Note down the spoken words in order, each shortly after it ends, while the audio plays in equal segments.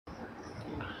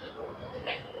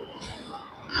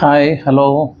Hi,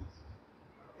 hello,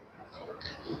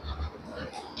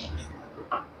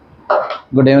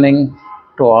 good evening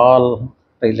to all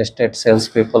real estate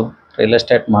salespeople, real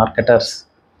estate marketers,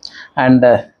 and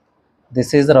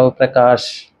this is Ravi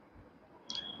Prakash,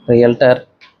 realtor,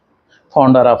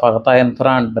 founder of Agata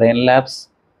Infra and Brain Labs,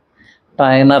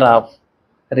 trainer of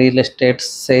real estate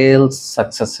sales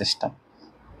success system.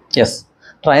 Yes,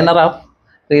 trainer of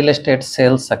real estate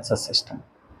sales success system.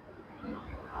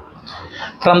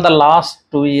 From the last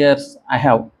 2 years, I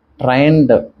have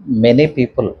trained many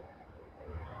people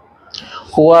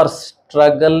who are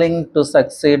struggling to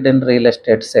succeed in real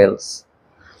estate sales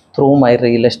through my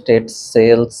real estate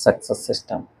sales success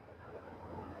system.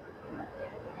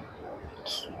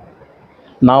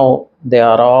 Now they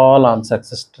are all on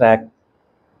success track.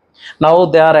 Now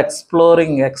they are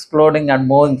exploring, exploding, and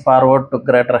moving forward to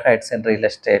greater heights in real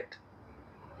estate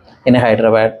in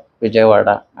Hyderabad,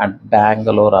 Vijayawada, and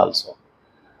Bangalore also.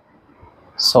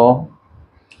 So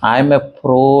I'm a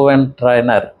proven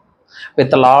trainer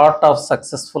with a lot of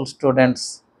successful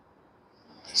students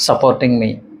supporting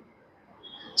me,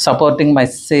 supporting my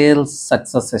sales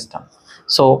success system.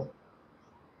 So,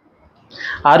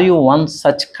 are you one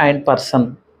such kind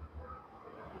person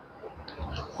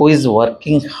who is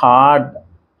working hard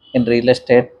in real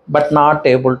estate but not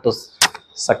able to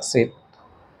succeed?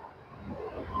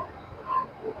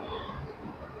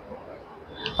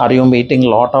 Are you meeting a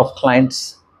lot of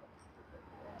clients?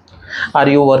 Are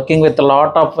you working with a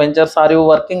lot of ventures? Are you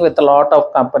working with a lot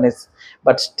of companies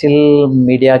but still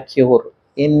mediocre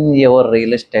in your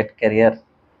real estate career?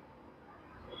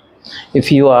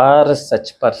 If you are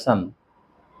such person,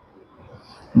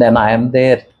 then I am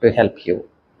there to help you.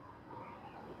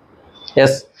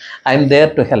 Yes, I am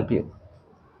there to help you.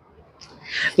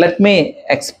 Let me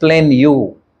explain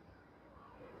you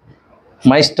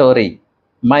my story,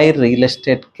 my real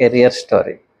estate career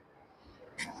story.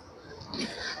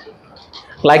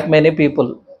 Like many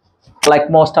people, like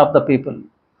most of the people,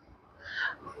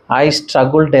 I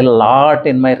struggled a lot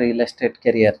in my real estate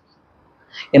career,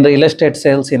 in real estate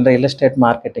sales, in real estate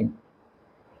marketing.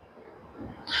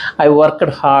 I worked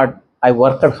hard. I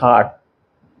worked hard.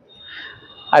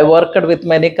 I worked with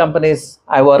many companies.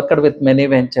 I worked with many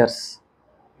ventures.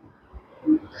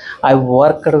 I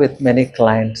worked with many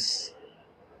clients.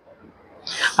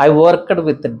 I worked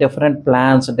with different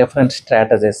plans, different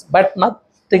strategies, but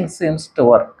nothing seems to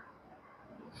work.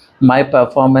 My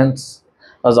performance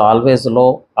was always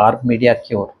low or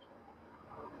mediocre.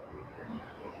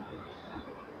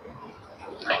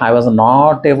 I was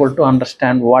not able to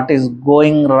understand what is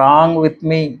going wrong with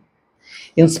me.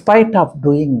 In spite of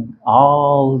doing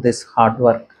all this hard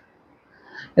work,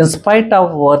 in spite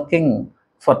of working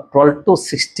for 12 to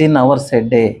 16 hours a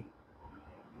day,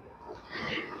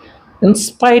 in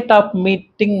spite of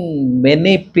meeting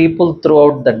many people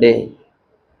throughout the day,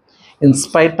 in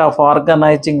spite of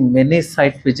organizing many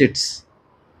site visits,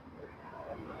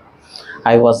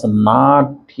 I was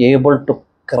not able to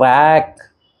crack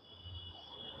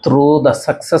through the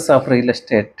success of real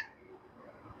estate.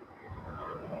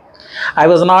 I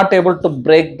was not able to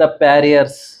break the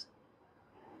barriers.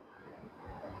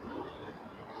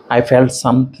 I felt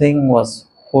something was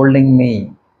holding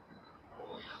me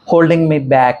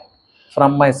back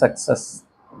from my success.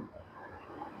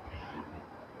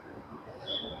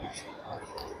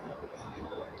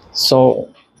 So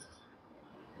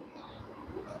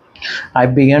I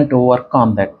began to work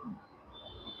on that.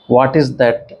 What is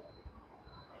that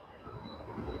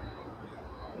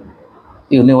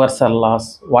universal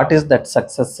laws? What is that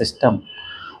success system?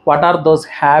 What are those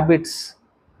habits?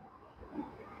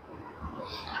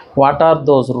 What are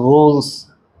those rules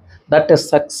that a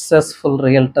successful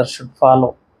realtor should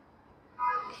follow?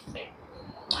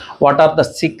 What are the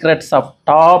secrets of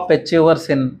top achievers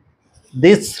in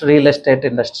this real estate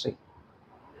industry?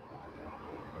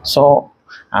 So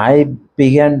I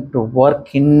began to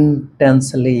work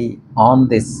intensely on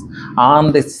this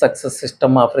success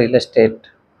system of real estate.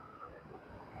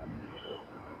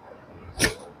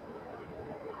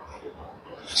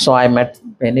 So I met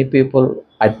many people.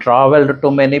 I traveled to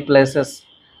many places.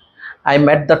 I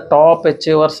met the top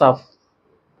achievers of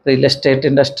real estate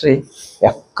industry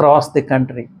across the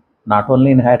country, not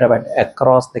only in Hyderabad,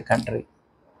 across the country.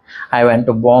 I went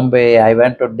to Bombay, I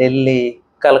went to Delhi,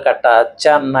 Calcutta,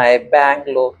 Chennai,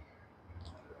 Bangalore,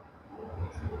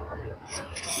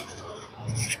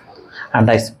 and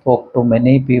I spoke to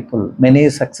many people, many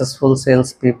successful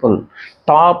salespeople,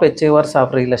 top achievers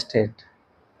of real estate.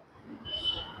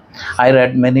 I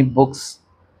read many books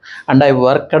and I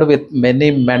worked with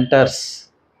many mentors,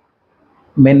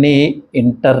 many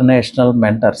international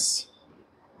mentors.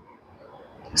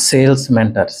 Sales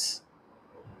mentors.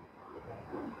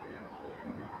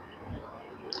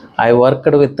 I worked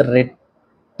with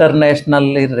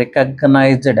internationally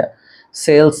recognized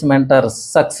sales mentors,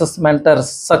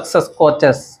 success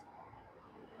coaches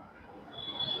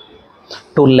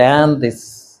to learn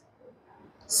this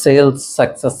sales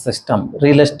success system,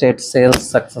 real estate sales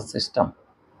success system.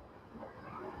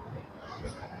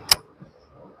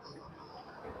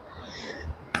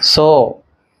 So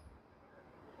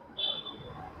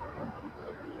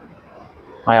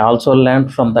I also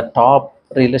learned from the top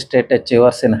real estate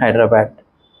achievers in Hyderabad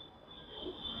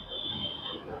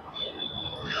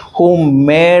who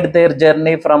made their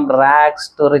journey from rags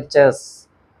to riches,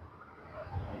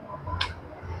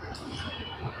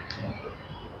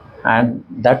 and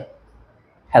that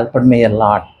helped me a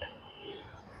lot.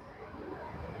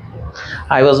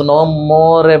 I was no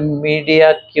more a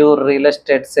mediocre real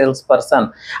estate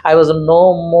salesperson. I was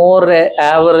no more an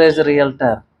average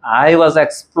realtor. I was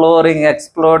exploring,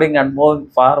 exploding, and moving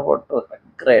forward to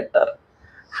greater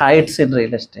heights in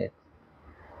real estate.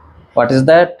 What is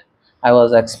that? I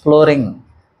was exploring,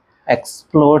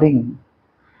 exploding,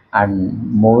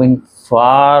 and moving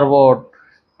forward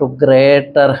to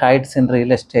greater heights in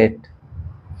real estate.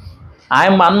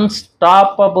 I'm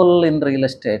unstoppable in real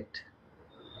estate.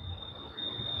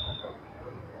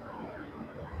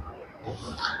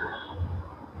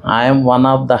 I am one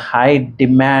of the high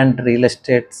demand real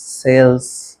estate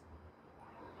sales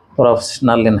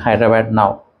professional in Hyderabad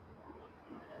now.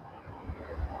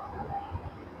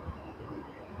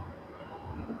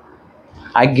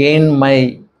 I gained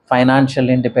my financial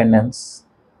independence,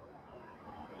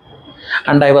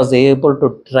 and I was able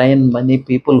to train many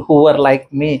people who were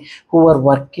like me, who were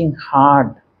working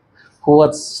hard, who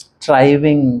were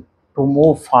striving to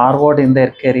move forward in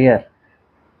their career.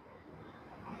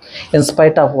 In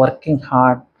spite of working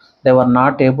hard, they were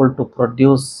not able to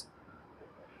produce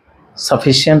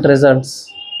sufficient results,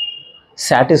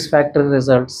 satisfactory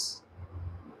results.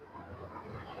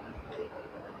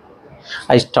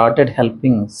 I started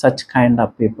helping such kind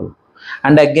of people.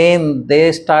 And again,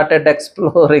 they started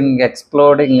exploring,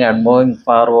 exploding, and moving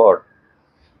forward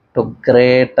to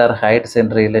greater heights in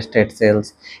real estate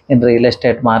sales, in real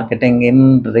estate marketing,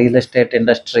 in real estate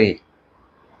industry.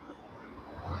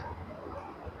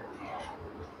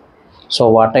 So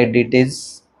what I did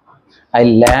is I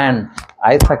learned,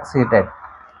 I succeeded,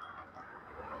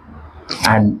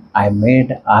 and I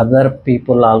made other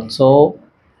people also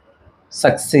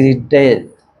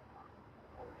succeeded.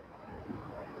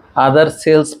 Other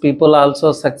salespeople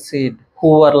also succeed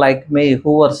who were like me,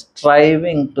 who were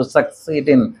striving to succeed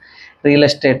in real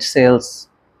estate sales,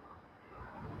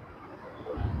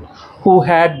 who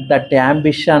had that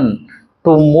ambition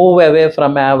to move away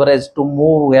from average, to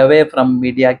move away from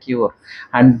mediocre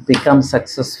and become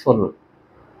successful,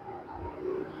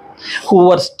 who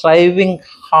were striving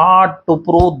hard to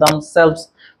prove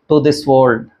themselves to this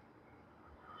world.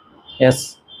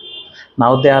 Yes,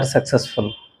 now they are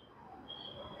successful.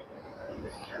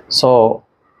 So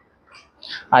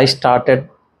I started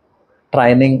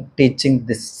training, teaching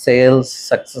this sales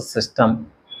success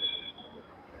system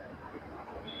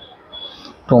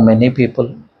to many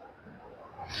people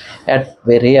at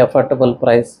very affordable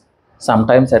price,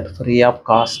 sometimes at free of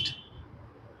cost.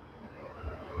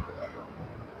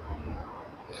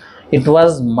 It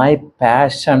was my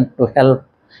passion to help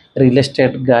real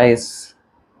estate guys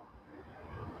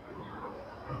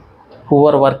who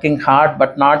were working hard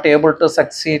but not able to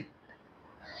succeed,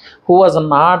 who was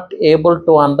not able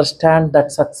to understand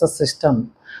that success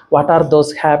system. What are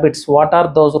those habits? What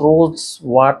are those rules?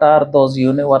 What are those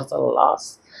universal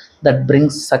laws that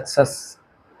brings success?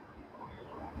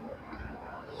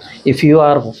 If you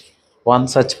are one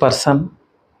such person,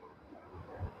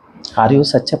 are you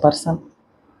such a person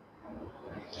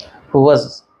who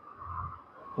was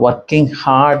working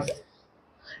hard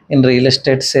in real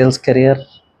estate sales career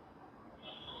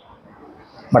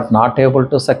but not able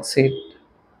to succeed,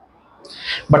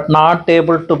 but not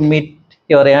able to meet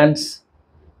your ends,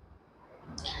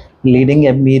 leading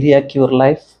a mediocre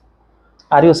life?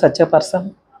 Are you such a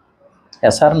person?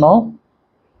 Yes or no?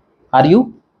 Are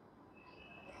you?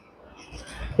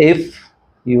 If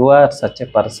you are such a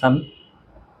person,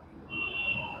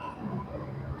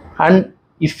 and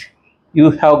if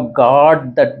you have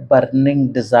got that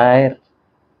burning desire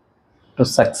to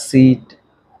succeed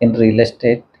in real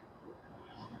estate,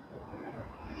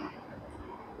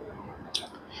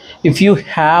 if you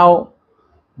have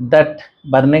that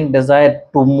burning desire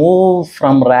to move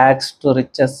from rags to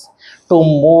riches, to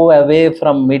move away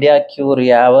from mediocre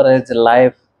average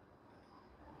life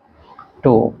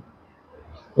to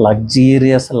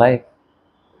luxurious life,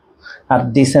 a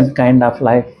decent kind of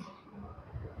life?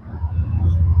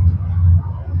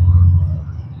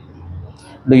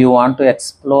 Do you want to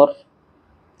explore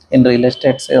in real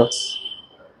estate sales?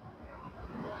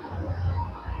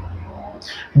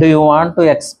 Do you want to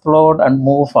explode and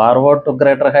move forward to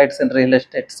greater heights in real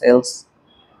estate sales?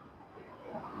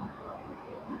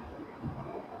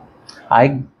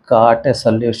 I got a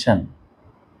solution.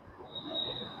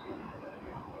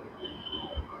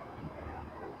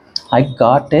 I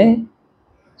got a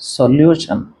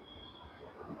solution.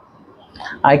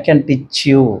 I can teach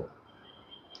you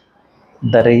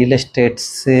the real estate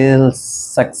sales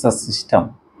success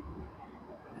system.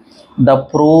 The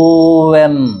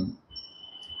proven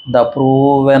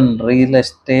real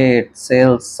estate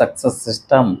sales success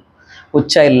system,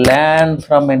 which I learned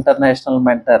from international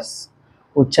mentors,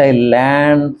 which I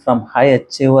learned from high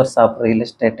achievers of real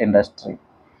estate industry,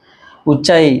 which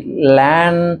I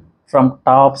learned from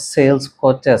top sales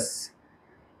coaches,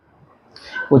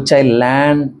 which I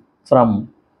learned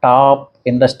from top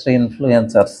industry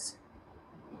influencers.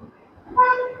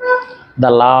 The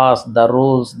laws, the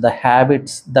rules, the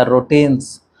habits, the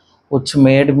routines, which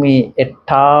made me a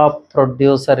top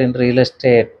producer in real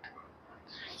estate,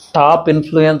 top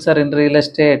influencer in real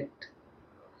estate,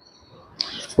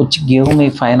 which give me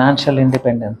financial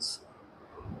independence.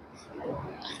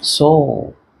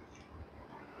 So,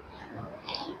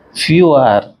 if you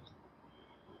are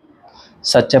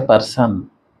such a person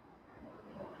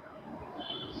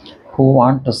who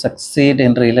want to succeed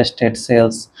in real estate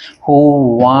sales,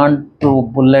 who want to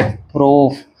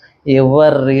bulletproof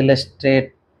your real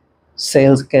estate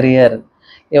sales career,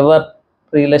 your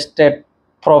real estate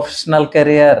professional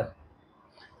career,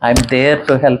 I'm there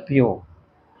to help you.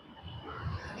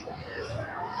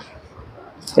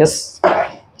 Yes,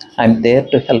 I'm there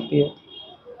to help you.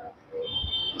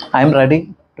 I'm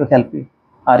ready to help you.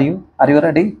 Are you? Are you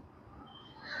ready?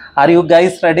 Are you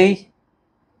guys ready?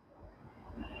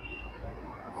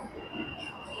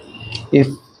 If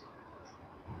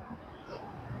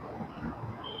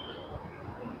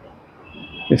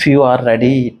you are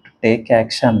ready to take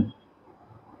action,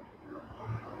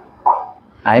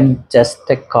 I'm just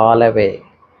a call away.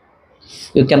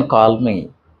 You can call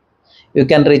me. You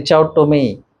can reach out to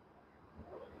me.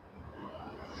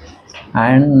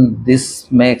 And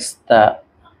this makes the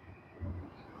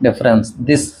difference.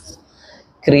 This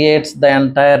creates the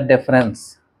entire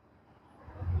difference.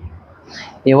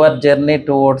 Your journey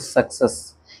towards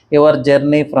success, your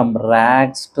journey from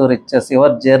rags to riches,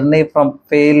 your journey from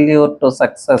failure to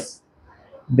success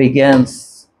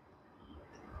begins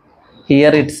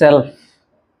here itself.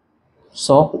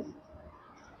 So,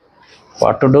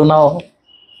 what to do now?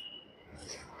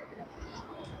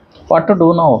 What to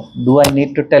do now? Do I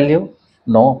need to tell you?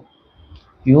 No,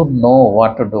 you know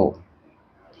what to do.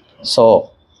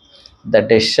 So, the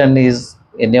decision is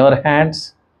in your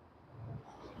hands.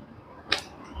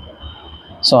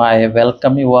 So, I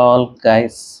welcome you all,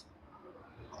 guys.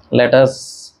 Let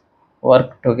us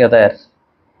work together.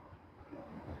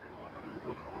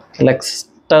 Let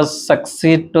us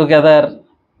succeed together.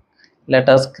 Let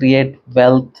us create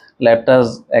wealth. Let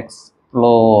us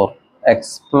explore,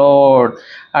 explode,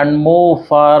 and move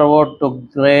forward to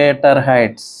greater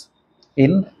heights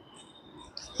in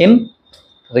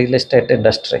real estate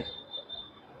industry.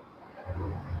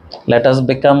 Let us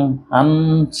become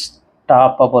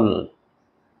unstoppable.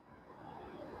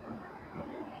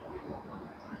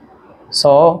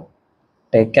 So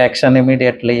take action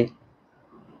immediately,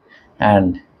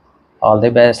 and all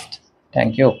the best.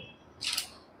 Thank you.